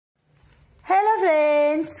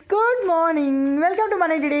Friends, good morning. Welcome to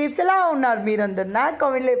మన tips. ఎలా ఉన్నారు మీరందరు? నాకు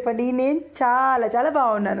కామెంట్లో చెప్పండి. నేను చాలా చాలా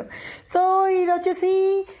బాగున్నాను. సో ఇది వచ్చేసి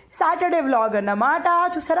సాటర్డే వ్లాగ్ అన్నమాట.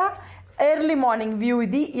 చూసారా, ఎర్లీ మార్నింగ్ వ్యూ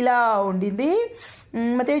ఇది ఇలా ఉండింది.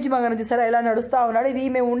 మా తేజ్ మగన్ చూసారా ఎలా నడుస్తూ ఉన్నాడు. ఇది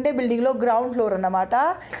మేము ఉండే బిల్డింగ్లో గ్రౌండ్ ఫ్లోర్ అన్నమాట.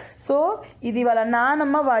 సో ఇది వాళ్ళ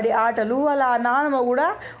నానమ్మ వాడి ఆటలు. వాళ్ళ నానమ్మ కూడా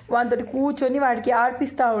వాటితో కూర్చొని వాడికి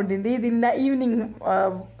ఆడిపిస్తూ ఉండింది. ఇది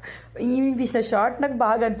ఈవినింగ్ తీసిన షార్ట్ నాకు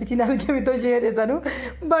బాగా అనిపించింది, అందుకే మీతో షేర్ చేశాను.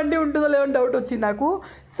 బండి ఉంటుందో లేదో డౌట్ వచ్చింది నాకు.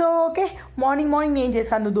 సో ఓకే, మార్నింగ్ నేను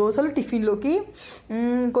చేశాను దోశలు టిఫిన్లోకి.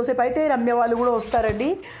 ఇంకోసేపు అయితే రమ్య వాళ్ళు కూడా వస్తారండి.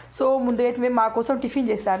 సో ముందు అయితే మేము మా కోసం టిఫిన్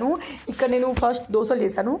చేశాను. ఇక్కడ నేను ఫస్ట్ దోశలు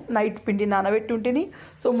చేశాను. నైట్ పిండి నానబెట్టి ఉంటుంది.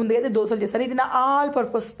 సో ముందుగా అయితే దోశలు చేశాను. ఇది నా ఆల్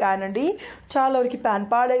పర్పస్ ప్యాన్ అండి. చాలా వరకు ప్యాన్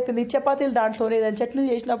పాడైతుంది. చపాతీలు దాంట్లోనే, ఏదైనా చట్నీలు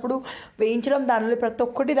చేసినప్పుడు వేయించడం దానిలో, ప్రతి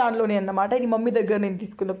ఒక్కటి దానిలోనే అన్నమాట. ఇది మమ్మీ దగ్గర నేను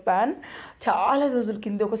తీసుకున్న ప్యాన్. చాలా రోజుల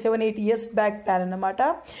కింద, ఒక 7-8 years బ్యాక్ ప్యాన్ అన్నమాట.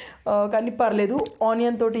 కానీ పర్లేదు,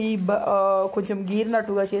 ఆనియన్ తోటి కొంచెం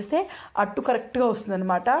గీరినట్టుగా చేస్తే అట్టు కరెక్ట్గా వస్తుంది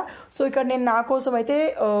అనమాట. సో ఇక్కడ నేను నా కోసం అయితే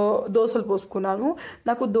దోశలు పోసుకున్నాను.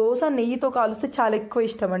 నాకు దోశ నెయ్యితో కాలుస్తే చాలా ఎక్కువ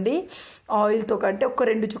ఇష్టం అండి. ఆయిల్తో కంటే ఒక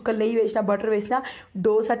 2 చుక్కలు నెయ్యి వేసినా, బటర్ వేసినా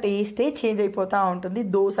దోశ టేస్టే చేంజ్ అయిపోతూ ఉంటుంది,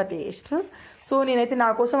 దోశ టేస్ట్. సో నేనైతే నా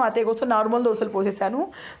కోసం, అత్తయ్య కోసం నార్మల్ దోశలు పోసేసాను.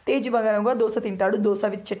 తేజ్ బంగారంగా దోశ తింటాడు, దోశ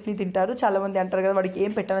విత్ చట్నీ తింటారు. చాలామంది అంటారు కదా వాడికి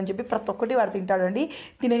ఏం పెట్టాలని చెప్పి, ప్రతి ఒక్కటి వాడు తింటాడండి.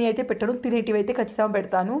 తినని అయితే పెట్టను, తినేటివి అయితే ఖచ్చితంగా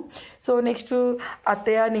పెడతాను. సో నెక్స్ట్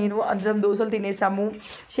అత్తయ్య నేను అందరం దోశలు తినేసాము.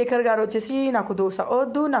 శేఖర్ గారు వచ్చేసి నాకు దోశ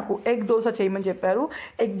వద్దు, నాకు ఎగ్ దోశ చేయమని చెప్పారు.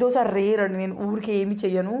 ఎగ్ దోశ రేర్ అండి, నేను ఊరికి ఏమి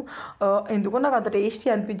చెయ్యను, ఎందుకో నాకు అంత టేస్టీ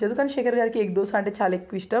అనిపించదు. కానీ శేఖర్ గారికి ఎగ్ దోశ అంటే చాలా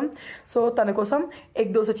ఎక్కువ ఇష్టం. సో తన కోసం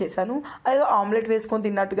ఎగ్ దోశ చేశాను. అదే ఆమ్లెట్ వేసుకొని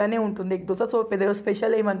తిన్నట్టుగానే ఉంటుంది ఎగ్ దోశ. సో పెద్దగా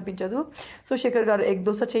స్పెషల్ ఏమనిపించదు. సో శేఖర్ గారు ఎగ్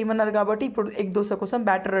దోశ చేయమన్నారు కాబట్టి ఇప్పుడు ఎగ్ దోశ కోసం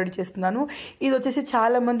బ్యాటర్ రెడీ చేస్తున్నాను. ఇది వచ్చేసి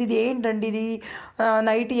చాలామంది ఇది ఏంటండి, ఇది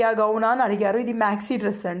నైటీయా గౌనా అని అడిగారు. ఇది మ్యాక్సీ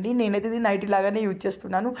డ్రెస్ అండి. నేనైతే ఇది నైటీ లాగానే యూజ్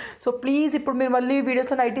చేస్తున్నాను. సో ప్లీజ్ ఇప్పుడు మీరు మళ్ళీ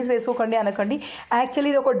వీడియోస్లో నైటీస్ వేసుకోకండి అనకండి.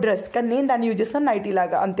 యాక్చువల్లీ ఇది ఒక డ్రెస్, కానీ నేను దాన్ని యూజ్ చేస్తాను నైటీ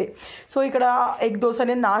లాగా, అంతే. సో ఇక్కడ ఎగ్ దోశ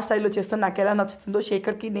నేను నా స్టైల్లో చేస్తాను. నాకు ఎలా నచ్చుతుందో,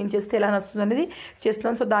 శేఖర్కి నేను చేస్తే ఎలా నచ్చుతుందో అనేది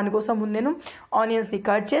చేస్తున్నాను. సో దానికోసం ముందు నేను ఆనియన్స్ని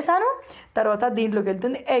కట్ చేశాను. తర్వాత దీంట్లోకి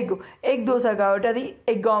వెళ్తుంది ఎగ్ దోశ కాబట్టి అది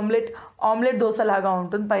ఎగ్ ఆమ్లెట్ దోశ లాగా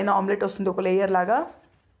ఉంటుంది. పైన ఆమ్లెట్ వస్తుంది ఒక లేయర్ లాగా.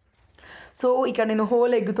 సో ఇక్కడ నేను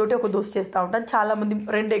హోల్ ఎగ్ తోటి ఒక దోశ చేస్తూ ఉంటాను. చాలామంది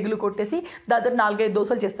 2 ఎగ్గులు కొట్టేసి దాంతో 4-5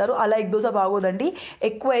 దోశలు చేస్తారు. అలా ఎగ్ దోశ బాగోదండి,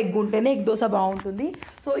 ఎక్కువ ఎగ్ ఉంటేనే ఎగ్ దోశ బాగుంటుంది.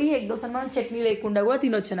 సో ఈ ఎగ్ దోశ మనం చట్నీ లేకుండా కూడా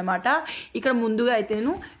తినొచ్చు అనమాట. ఇక్కడ ముందుగా అయితే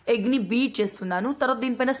నేను ఎగ్ని బీట్ చేస్తున్నాను. తర్వాత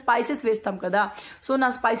దీనిపైన స్పైసెస్ వేస్తాం కదా. సో నా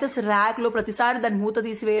స్పైసెస్ ర్యాక్లో ప్రతిసారి దాన్ని మూత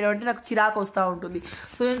తీసి వేయడం అంటే నాకు చిరాకు వస్తూ ఉంటుంది.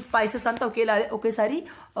 సో నేను స్పైసెస్ అంతా ఒకేసారి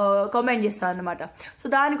కామెంట్ చేస్తాను అనమాట. సో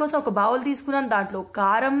దానికోసం ఒక బౌల్ తీసుకున్నాను. దాంట్లో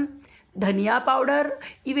కారం, ధనియా పౌడర్,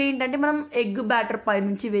 ఇవి ఏంటంటే మనం ఎగ్ బ్యాటర్ పై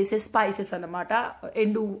నుంచి వేసే స్పైసెస్ అన్నమాట.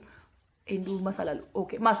 ఎండు మసాలాలు,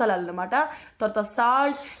 ఓకే, మసాలాలు అనమాట. తర్వాత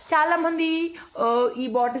సాల్ట్. చాలామంది ఈ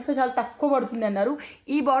బాటిల్స్లో చాలా తక్కువ పడుతుంది అన్నారు.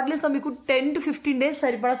 ఈ బాటిల్స్లో మీకు 10 to 15 days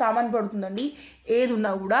సరిపడా సామాన్ పడుతుందండి. ఏది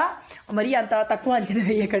ఉన్నా కూడా మరి అంత తక్కువ అంచనా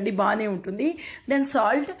వేయకండి, బాగానే ఉంటుంది. దెన్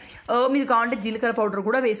సాల్ట్, మీరు కావాలంటే జీలకర్ర పౌడర్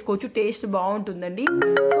కూడా వేసుకోవచ్చు, టేస్ట్ బాగుంటుందండి.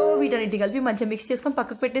 సో వీటన్నిటి కలిపి మంచిగా మిక్స్ చేసుకొని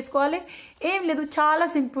పక్కకు పెట్టేసుకోవాలి. ఏం లేదు, చాలా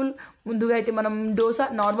సింపుల్. ముందుగా అయితే మనం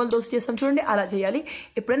నార్మల్ దోశ చేస్తాం చూడండి, అలా చేయాలి.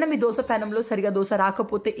 ఎప్పుడైనా మీ దోశ ప్యానంలో సరిగా దోశ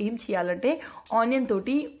రాకపోతే ఏం చేయాలంటే ఆనియన్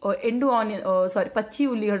తోటి, పచ్చి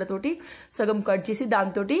ఉల్లిగడ్డతోటి సగం కట్ చేసి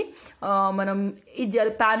దాంతో మనం ఈ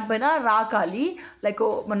ప్యాన్ పైన రాకాలి. లైక్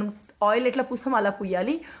మనం ఆయిల్ ఎట్లా పూస్తాం అలా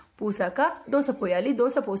పూయాలి. పూసాక దోశ పోయాలి.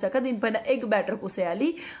 దోశ పోసాక దీనిపైన ఎగ్ బ్యాటర్ పోసేయాలి.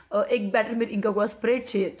 ఎగ్ బ్యాటర్ మీరు ఇంకా కూడా స్ప్రెడ్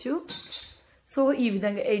చేయొచ్చు. సో ఈ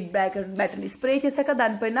విధంగా ఎగ్ బ్యాటర్ని స్ప్రే చేశాక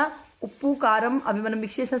దానిపైన ఉప్పు, కారం, అవి మనం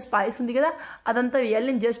మిక్స్ చేసిన స్పైస్ ఉంది కదా, అదంతా వేయాలి.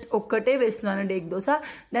 నేను జస్ట్ ఒక్కటే వేస్తున్నానండి ఎగ్ దోశ.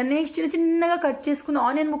 దాన్ని నెక్స్ట్ చిన్నగా కట్ చేసుకున్న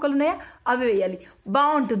ఆనియన్ ముక్కలు ఉన్నాయా, అవి వేయాలి.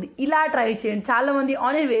 బాగుంటుంది, ఇలా ట్రై చేయండి. చాలామంది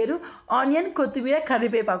ఆనియన్ వేయరు. ఆనియన్, కొత్తిమీర,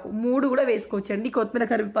 కరివేపాకు 3 కూడా వేసుకోవచ్చండి. కొత్తిమీర,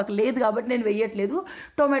 కరివేపాకు లేదు కాబట్టి నేను వేయట్లేదు.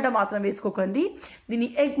 టొమాటో మాత్రం వేసుకోకండి. దీన్ని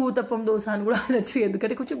ఎగ్ ఊతప్పం దోశ అని కూడా అనొచ్చు,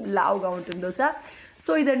 ఎందుకంటే కొంచెం లావుగా ఉంటుంది దోశ.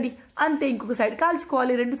 సో ఇదండి, అంతే. ఇంకొక సైడ్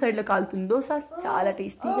కాల్చుకోవాలి. 2 సైడ్లో కాలుతుంది దోశ. చాలా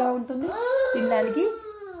టేస్టీగా ఉంటుంది, తినడానికి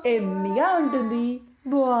ఎమ్మిగా ఉంటుంది.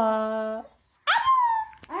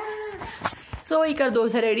 సో ఇక్కడ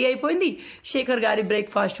దోశ రెడీ అయిపోయింది. శేఖర్ గారి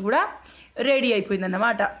బ్రేక్ఫాస్ట్ కూడా రెడీ అయిపోయింది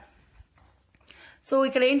అన్నమాట. సో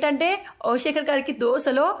ఇక్కడ ఏంటంటే శేఖర్ గారికి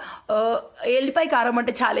దోశలో ఎల్లిపాయ కారం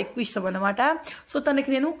అంటే చాలా ఎక్కువ ఇష్టం అన్నమాట. సో తనకి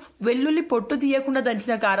నేను వెల్లుల్లి పొట్టు తీయకుండా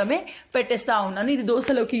దంచిన కారమే పెట్టేస్తా ఉన్నాను. ఇది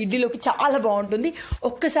దోశలోకి, ఇడ్లీలోకి చాలా బాగుంటుంది.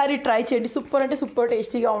 ఒక్కసారి ట్రై చేయండి, సూపర్ అంటే సూపర్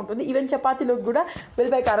టేస్టీగా ఉంటుంది. ఈవెన్ చపాతీలోకి కూడా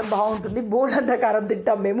వెల్లిపాయ కారం బాగుంటుంది. బోల్డంతా కారం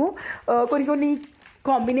తింటాం మేము. కొన్ని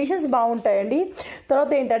కాంబినేషన్స్ బాగుంటాయండి.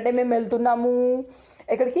 తర్వాత ఏంటంటే మేము వెళ్తున్నాము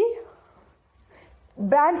ఎక్కడికి,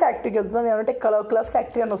 బ్రాండ్ ఫ్యాక్టరీకి వెళ్తున్నాం. ఏమంటే క్లబ్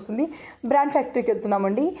ఫ్యాక్టరీ అని వస్తుంది, బ్రాండ్ ఫ్యాక్టరీకి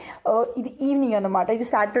వెళ్తున్నామండి. ఇది ఈవినింగ్ అనమాట, ఇది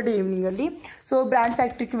సాటర్డే ఈవినింగ్ అండి. సో బ్రాండ్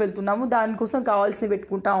ఫ్యాక్టరీకి వెళ్తున్నాము, దానికోసం కావాల్సినవి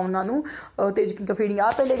పెట్టుకుంటా ఉన్నాను. తేజుకి ఇంకా ఫీడింగ్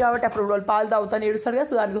ఆపలే కాబట్టి అప్పుడు వాళ్ళు పాలు తాగుతాను ఏడుస్తారుగా,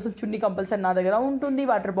 సో దానికోసం చున్నీ కంపల్సరీ నా దగ్గర ఉంటుంది,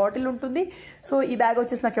 వాటర్ బాటిల్ ఉంటుంది. సో ఈ బ్యాగ్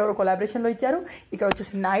వచ్చేసి నాకు ఎవరో కొలాబరేషన్లో ఇచ్చారు. ఇక్కడ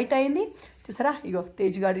వచ్చేసి నైట్ అయింది చూసారా, ఇగో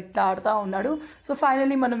తేజ్ గారు ఇట్లా ఆడుతూ ఉన్నాడు. సో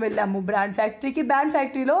ఫైనల్లీ మనం వెళ్ళాము బ్రాండ్ ఫ్యాక్టరీకి. బ్రాండ్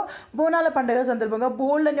ఫ్యాక్టరీలో బోనాల పండుగ సందర్భంగా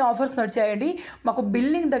బోల్డ్ అన్ని ఆఫర్స్ నడిచాయండి. మాకు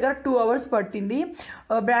బిల్లింగ్ దగ్గర 2 hours పట్టింది.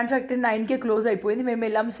 బ్రాండ్ ఫ్యాక్టరీ 9కే క్లోజ్ అయిపోయింది, మేము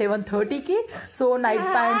వెళ్ళాము 7:30కి. సో నైట్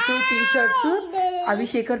ప్యాంట్స్, టీ-షర్ట్స్ అవి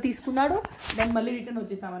శేఖర్ తీసుకున్నాడు. దాన్ని మళ్ళీ రిటర్న్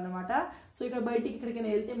వచ్చేసామన్నమాట. సో ఇక్కడ బయటికి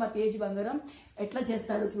ఇక్కడికైనా వెళ్తే మా తేజ్ బంగారం ఎట్లా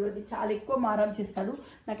చేస్తాడో చూడండి, చాలా ఎక్కువ మారం చేస్తాడు.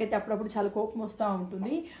 నాకైతే అప్పుడప్పుడు చాలా కోపం వస్తూ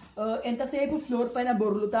ఉంటుంది. ఎంతసేపు ఫ్లోర్ పైన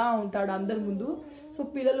బొర్లుతూ ఉంటాడు అందరి ముందు. సో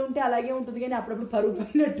పిల్లలు ఉంటే అలాగే ఉంటుంది, కానీ అప్పుడప్పుడు పరుగు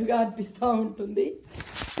పోయినట్టుగా అనిపిస్తూ ఉంటుంది.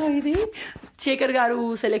 సో ఇది శేఖర్ గారు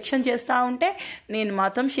సెలెక్షన్ చేస్తూ ఉంటే నేను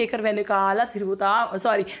మాత్రం శేఖర్ వెనకాల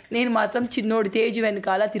నేను మాత్రం చిన్నోడి తేజ్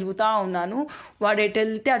వెనకాల తిరుగుతూ ఉన్నాను. వాడు ఎటు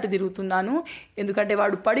వెళ్తే అటు తిరుగుతున్నాను, ఎందుకంటే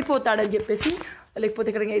వాడు పడిపోతాడని చెప్పేసి, లేకపోతే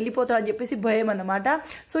ఇక్కడికి వెళ్ళిపోతాడని చెప్పేసి భయం అన్నమాట.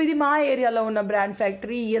 సో ఇది మా ఏరియాలో ఉన్న బ్రాండ్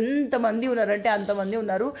ఫ్యాక్టరీ. ఎంతమంది ఉన్నారంటే అంతమంది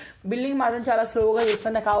ఉన్నారు. బిల్డింగ్ మాత్రం చాలా స్లోగా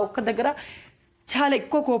చేస్తాను. నాకు ఆ ఒక్క దగ్గర చాలా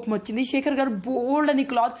ఎక్కువ కోపం వచ్చింది. శేఖర్ గారు బోల్డ్ అని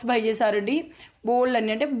క్లాత్స్ బై చేశారండి. బోల్డ్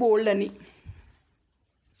అని అంటే బోల్డ్ అని.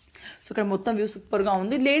 సో ఇక్కడ మొత్తం వ్యూ సూపర్గా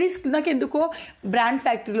ఉంది. లేడీస్ నాకు ఎందుకో బ్రాండ్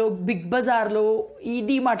ఫ్యాక్టరీలో, బిగ్ బజార్లో, ఈ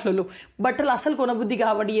డీమార్ట్లలో బట్టలు అసలు కొనబుద్ధి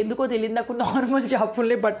కాబట్టి ఎందుకో తెలియదు నాకు, నార్మల్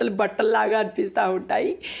షాపుల్లో బట్టల్లాగా అనిపిస్తూ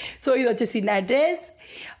ఉంటాయి. సో ఇది వచ్చేసి నా డ్రెస్.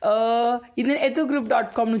 ఇది నేను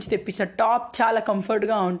ethugroupcom నుంచి తెప్పించిన టాప్, చాలా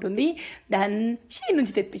కంఫర్ట్గా ఉంటుంది. దాన్ షీ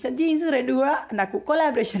నుంచి తెప్పించిన జీన్స్, రెండు కూడా నాకు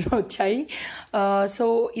కొలాబరేషన్లో వచ్చాయి. సో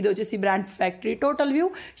ఇది వచ్చేసి brand factory total view.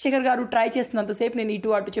 Shekhar గారు ట్రై చేస్తున్నంతసేపు నేను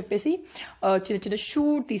ఇటు అటు చెప్పేసి చిన్న చిన్న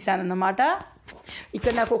షూట్ తీశానన్నమాట.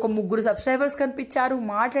 ఇక్కడ నాకు ఒక 3 సబ్స్క్రైబర్స్ కనిపించారు,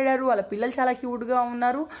 మాట్లాడారు. వాళ్ళ పిల్లలు చాలా క్యూట్గా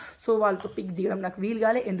ఉన్నారు. సో వాళ్ళతో పిక్ దిగడం నాకు వీలు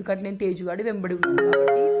కాలే, ఎందుకంటే నేను తేజుగాడి వెంబడి ఉన్నాను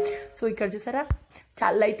కాబట్టి. సో ఇక్కడ చూసారా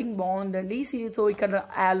చాలా లైటింగ్ బాగుందండి. సో ఇక్కడ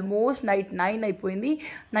ఆల్మోస్ట్ నైట్ 9 అయిపోయింది.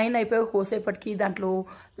 9 అయిపోయి కోసేపటికి దాంట్లో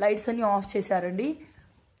లైట్స్ అన్ని ఆఫ్ చేశారండి.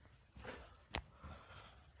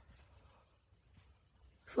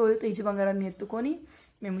 సో తేజు బంగారాన్ని ఎత్తుకొని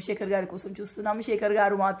మేము శేఖర్ గారి కోసం చూస్తున్నాము. శేఖర్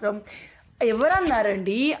గారు మాత్రం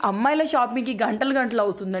ఎవరన్నారండి అమ్మాయిల షాపింగ్కి గంటలు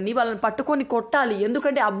అవుతుందని, వాళ్ళని పట్టుకొని కొట్టాలి,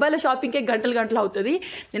 ఎందుకంటే అబ్బాయిల షాపింగ్కే గంటలు అవుతుంది.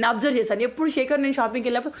 నేను అబ్జర్వ్ చేశాను. ఎప్పుడు శేఖర్ నేను షాపింగ్కి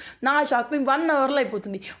వెళ్ళినప్పుడు నా షాపింగ్ 1 hourలో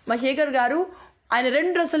అయిపోతుంది. మా శేఖర్ గారు ఆయన 2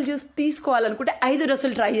 డ్రెస్సులు చూసి తీసుకోవాలనుకుంటే 5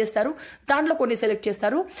 డ్రెస్సులు ట్రై చేస్తారు, దాంట్లో కొన్ని సెలెక్ట్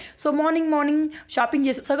చేస్తారు. సో మార్నింగ్ షాపింగ్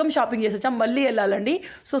చేసి సగం షాపింగ్ చేసి వచ్చాం, మళ్ళీ వెళ్ళాలండి.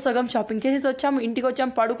 సో సగం షాపింగ్ చేసేసి వచ్చాము, ఇంటికి వచ్చాం,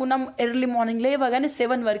 పడుకున్నాం. ఎర్లీ మార్నింగ్ లేవగానే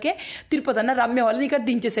 7 వరకే తిరుపతి అన్న రమ్య వాళ్ళని ఇక్కడ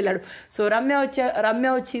దించేసి వెళ్ళాడు. సో రమ్య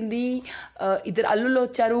వచ్చింది, 2 అల్లుళ్ళు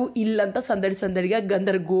వచ్చారు. ఇల్లంతా సందడిగా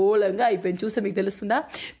గందరగోళంగా అయిపోయింది. చూస్తే మీకు తెలుస్తుందా,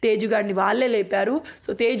 తేజు గారిని వాళ్ళే లేపారు.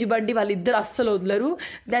 సో తేజు బండి వాళ్ళిద్దరు అస్సలు వదలరు.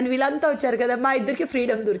 దాని వీళ్ళంతా వచ్చారు కదా, మా ఇద్దరికి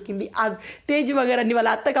ఫ్రీడమ్ దొరికింది. తేజు వగరని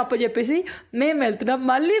వాళ్ళ అత్తకు అప్పచెప్పేసి మేము వెళ్తున్నాం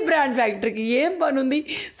మళ్ళీ బ్రాండ్ ఫ్యాక్టరీకి. ఏం పని ఉంది?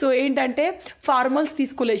 సో ఏంటంటే ఫార్మల్స్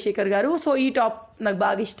తీసుకోలేదు శేఖర్ గారు. సో ఈ టాప్ నాకు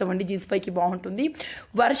బాగా ఇష్టం అండి, జీన్స్ పైకి బాగుంటుంది.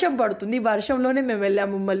 వర్షం పడుతుంది, వర్షంలోనే మేము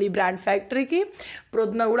వెళ్ళాము మళ్ళీ బ్రాండ్ ఫ్యాక్టరీకి.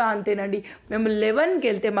 ప్రొద్దున కూడా అంతేనండి, మేము 11కి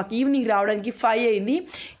వెళ్తే మాకు ఈవినింగ్ రావడానికి 5 అయింది.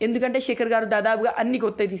 ఎందుకంటే శేఖర్ గారు దాదాపుగా అన్ని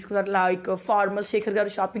కొత్తవి తీసుకున్నారు. లైక్ ఫార్మల్స్ శేఖర్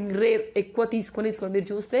గారు షాపింగ్ రేర్ ఎక్కువ తీసుకొని మీరు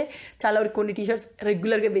చూస్తే చాలా వరకు కొన్ని టీషర్ట్స్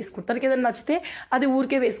రెగ్యులర్గా వేసుకుంటారు, ఏదైనా నచ్చితే అది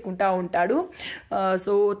ఊరికే వేసుకుంటా ఉంటాడు.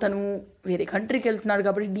 సో తను వేరే కంట్రీకి వెళ్తున్నాడు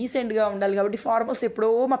కాబట్టి డీసెంట్గా ఉండాలి కాబట్టి ఫార్మల్స్ ఎప్పుడో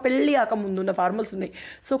మా పెళ్ళి కాక ముందు ఉన్న ఫార్మల్స్ ఉన్నాయి.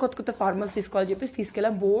 సో కొత్త ఫార్మల్స్ తీసుకోవాలని చెప్పేసి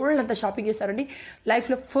తీసుకెళ్ళాం. బోల్డ్ అంతా షాపింగ్ చేశారండి.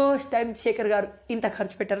 లైఫ్లో ఫస్ట్ టైం శేఖర్ గారు ఇంత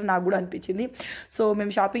ఖర్చు పెట్టారని నాకు కూడా అనిపించింది. సో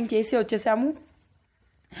మేము షాపింగ్ చేసి వచ్చేసాము.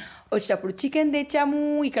 వచ్చేటప్పుడు చికెన్ తెచ్చాము.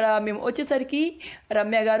 ఇక్కడ మేము వచ్చేసరికి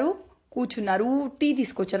రమ్య గారు కూర్చున్నారు. టీ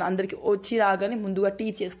తీసుకొచ్చాను అందరికి, వచ్చి రాగానే ముందుగా టీ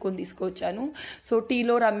చేసుకొని తీసుకొచ్చాను. సో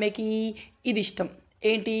టీలో రమ్యకి ఇది ఇష్టం,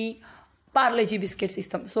 ఏంటి పార్లేజీ బిస్కెట్స్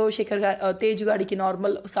ఇస్తాం. సో శేఖర్ గారు తేజు గారికి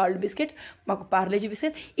నార్మల్ సాల్ట్ బిస్కెట్, మాకు పార్లేజీ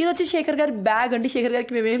బిస్కెట్. ఇది వచ్చి శేఖర్ గారి బ్యాగ్ అండి. శేఖర్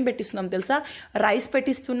గారికి మేము ఏం పెట్టిస్తున్నాం తెలుసా, రైస్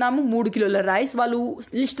పెట్టిస్తున్నాము. 3 కిలోల రైస్, వాళ్ళు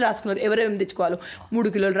లిస్ట్ రాసుకున్నారు ఎవరేమి తెచ్చుకోవాలో.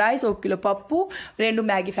 3 కిలోల రైస్, 1 కిలో పప్పు, 2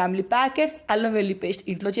 మ్యాగీ ఫ్యామిలీ ప్యాకెట్స్, అల్లం వెల్లి పేస్ట్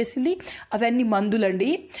ఇంట్లో చేసింది, అవన్నీ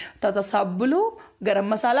మందులండి. తర్వాత సబ్బులు, గరం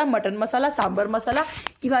మసాలా, మటన్ మసాలా, సాంబార్ మసాలా,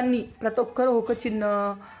 ఇవన్నీ ప్రతి ఒక్కరు ఒక చిన్న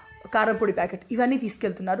కారం పొడి ప్యాకెట్ ఇవన్నీ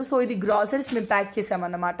తీసుకెళ్తున్నారు. సో ఇది గ్రాసరీస్ మేము ప్యాక్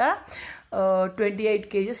చేసామన్నమాట. 28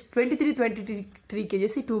 kgs, 23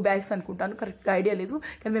 kgs, 2 బ్యాగ్స్ అనుకుంటాను, కరెక్ట్గా ఐడియా లేదు,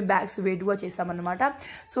 కానీ మేము బ్యాగ్స్ వెయిట్గా చేసామన్నమాట.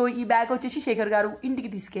 సో ఈ బ్యాగ్ వచ్చేసి శేఖర్ గారు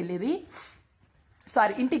ఇంటికి తీసుకెళ్ళేది,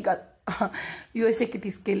 ఇంటికి కాదు యూఎస్ఏకి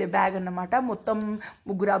తీసుకెళ్లే బ్యాగ్ అన్నమాట. మొత్తం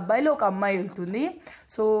 3 అబ్బాయిలు 1 అమ్మాయి వెళ్తుంది.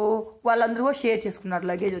 సో వాళ్ళందరూ కూడా షేర్ చేసుకున్నారు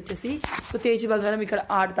లగేజ్ వచ్చేసి. సో తేజ్ బంగారం ఇక్కడ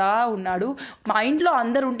ఆడుతూ ఉన్నాడు. మా ఇంట్లో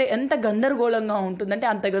అందరు ఉంటే ఎంత గందరగోళంగా ఉంటుందంటే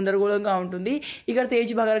అంత గందరగోళంగా ఉంటుంది. ఇక్కడ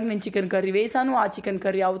తేజ్ బంగారం నేను చికెన్ కర్రీ వేసాను, ఆ చికెన్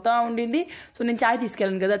కర్రీ అవుతా ఉండింది. సో నేను చాయ్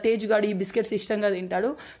తీసుకెళ్ళాను కదా, తేజ్ గాడు ఈ బిస్కెట్స్ ఇష్టంగా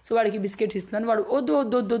తింటాడు. సో వాడికి బిస్కెట్స్ ఇస్తున్నాను. వాడు వద్దు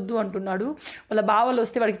వద్దు వద్దు వద్దు అంటున్నాడు. వాళ్ళ బావలు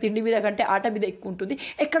వస్తే వాడికి తిండి మీద కంటే ఆట మీద ఎక్కువ ఉంటుంది.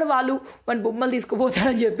 ఎక్కడ వాళ్ళు వాడి బొమ్మలు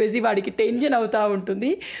తీసుకుపోతారని చెప్పేసి వాడికి టెన్షన్ అవుతూ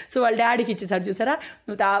ఉంటుంది. సో వాళ్ళ డాడీకి ఇచ్చేసాడు చూసారా,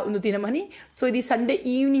 నువ్వు తినమని. సో ఇది సండే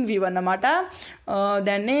ఈవినింగ్ వ్యూ అన్నమాట.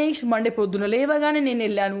 దాన్ని నెక్స్ట్ మండే పొద్దున లేవగానే నేను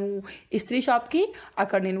వెళ్ళాను ఇస్త్రీ షాప్కి.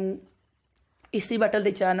 అక్కడ నేను ఇస్త్రీ బట్టలు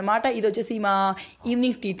తెచ్చాను అన్నమాట. ఇది వచ్చేసి మా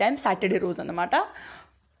ఈవినింగ్ టీ టైం సాటర్డే రోజు అన్నమాట.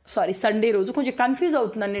 సారీ సండే రోజు. కొంచెం కన్ఫ్యూజ్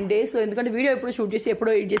అవుతున్నాను నేను డేస్లో, ఎందుకంటే వీడియో ఎప్పుడు షూట్ చేస్తే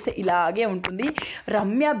ఎప్పుడో ఎడిట్ చేస్తే ఇలాగే ఉంటుంది.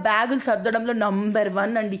 రమ్య బ్యాగులు సర్దడంలో నంబర్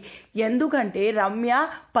 1 అండి. ఎందుకంటే రమ్య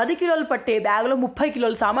 10 కిలోలు పట్టే బ్యాగులో 30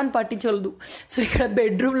 కిలోలు సామాన్ పట్టించగలదు. సో ఇక్కడ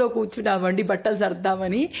బెడ్రూమ్లో కూర్చున్నామండి బట్టలు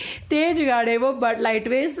సర్దామని. తేజ్ గాడేమో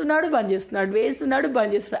లైట్ వేస్తున్నాడు బంద్ చేస్తున్నాడు, వేస్తున్నాడు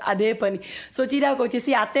బంద్ చేస్తున్నాడు, అదే పని. సో చిరాకు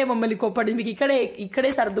వచ్చేసి అత్తయ్య మమ్మల్ని కోప్పడింది, మీకు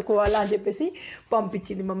ఇక్కడే సర్దుకోవాలా అని చెప్పేసి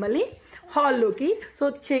పంపించింది మమ్మల్ని హాల్లోకి. సో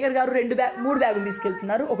శేఖర్ గారు 3 బ్యాగులు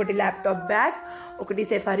తీసుకెళ్తున్నారు. ఒకటి ల్యాప్టాప్ బ్యాగ్, ఒకటి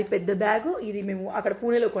సెఫారీ పెద్ద బ్యాగు. ఇది మేము అక్కడ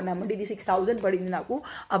పూణేలో కొన్నామండి. ఇది 6000 పడింది నాకు,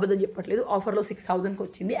 అబద్ధం చెప్పట్లేదు. ఆఫర్లో 6000కి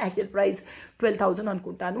వచ్చింది. యాక్చువల్ ప్రైస్ 12000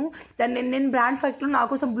 అనుకుంటాను. దాన్ని నేను బ్రాండ్ ఫ్యాక్టరీలో నా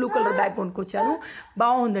కోసం బ్లూ కలర్ బ్యాగ్ కొనుక్కొచ్చాను.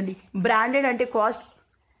 బాగుందండి. బ్రాండెడ్ అంటే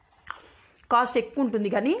కాస్ట్ ఎక్కువ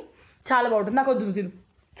ఉంటుంది కానీ చాలా బాగుంటుంది. నాకు వద్దు తిను,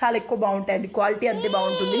 చాలా ఎక్కువ బాగుంటాయండి, క్వాలిటీ అంతే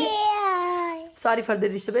బాగుంటుంది. Sorry for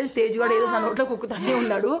the disturbance. Tej కూడా ఏదో నా నోట్లో కుక్కుతానే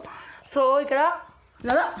ఉన్నాడు. సో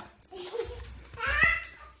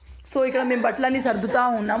ఇక్కడ మేము బట్టలన్నీ సర్దుతా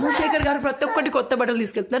ఉన్నాము. శేఖర్ గారు ప్రతి ఒక్కటి కొత్త బట్టలు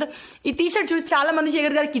తీసుకెళ్తున్నారు. ఈ టీషర్ట్ చూసి చాలా మంది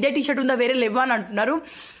శేఖర్ గారికి ఇదే టీషర్ట్ ఉందా వేరే లేవా అని అంటున్నారు.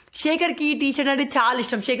 శేఖర్కి ఈ టీషర్ట్ అంటే చాలా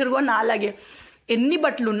ఇష్టం. శేఖర్ కూడా నా అలాగే ఎన్ని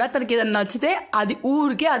బట్టలు ఉన్నా తనకి ఏదైనా నచ్చితే అది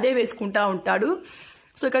ఊరికే అదే వేసుకుంటా ఉంటాడు.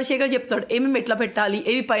 సో ఇక్కడ శేఖర్ చెప్తాడు ఏమేమి ఎట్లా పెట్టాలి,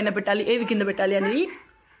 ఏవి పైన పెట్టాలి, ఏవి కింద పెట్టాలి అనేది.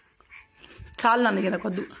 చాలా నాన్నగా నాకు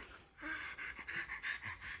వద్దు.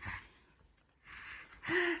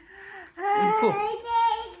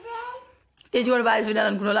 తేజ్ కూడా వాయిస్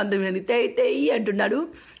వినాలనుకున్న వాళ్ళు అందరూ వినండి. తెయ్యి అంటున్నాడు.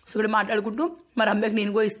 సో ఇక్కడ మాట్లాడుకుంటూ మరి అమ్మకి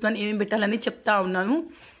నేను కూడా ఇస్తున్నాను, ఏమేమి పెట్టాలని చెప్తా ఉన్నాను.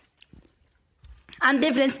 అంతే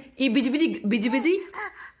ఫ్రెండ్స్. ఈ బిజీ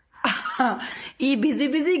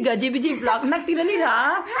గజిబిజీ బ్లాగ్ నాకు తిననిరా.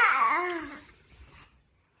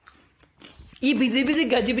 ఈ బిజీ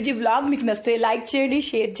గజిబిజీ వ్లాగ్ మీకు నచ్చితే లైక్ చేయండి,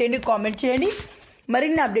 షేర్ చేయండి, కామెంట్ చేయండి.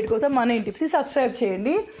 మరిన్ని అప్డేట్ కోసం మన ఇంటికి సబ్స్క్రైబ్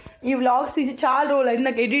చేయండి. ఈ వ్లాగ్స్ తీసి చాలా రోజులు అయింది,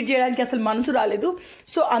 నాకు ఎడిట్ చేయడానికి అసలు మనసు రాలేదు.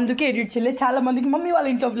 సో అందుకే ఎడిట్ చేయలేదు. చాలా మందికి మమ్మీ వాళ్ళ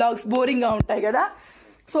ఇంట్లో వ్లాగ్స్ బోరింగ్గా ఉంటాయి కదా.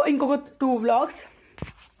 సో ఇంకొక 2 వ్లాగ్స్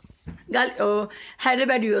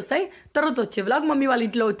హైదరాబాద్ వస్తాయి. తర్వాత వచ్చే వ్లాగ్ మమ్మీ వాళ్ళ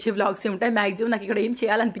ఇంట్లో వచ్చే వ్లాగ్స్ ఉంటాయి మ్యాక్సిమం. నాకు ఇక్కడ ఏం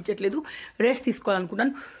చేయాలనిపించట్లేదు, రెస్ట్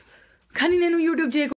తీసుకోవాలనుకున్నాను. కానీ నేను యూట్యూబ్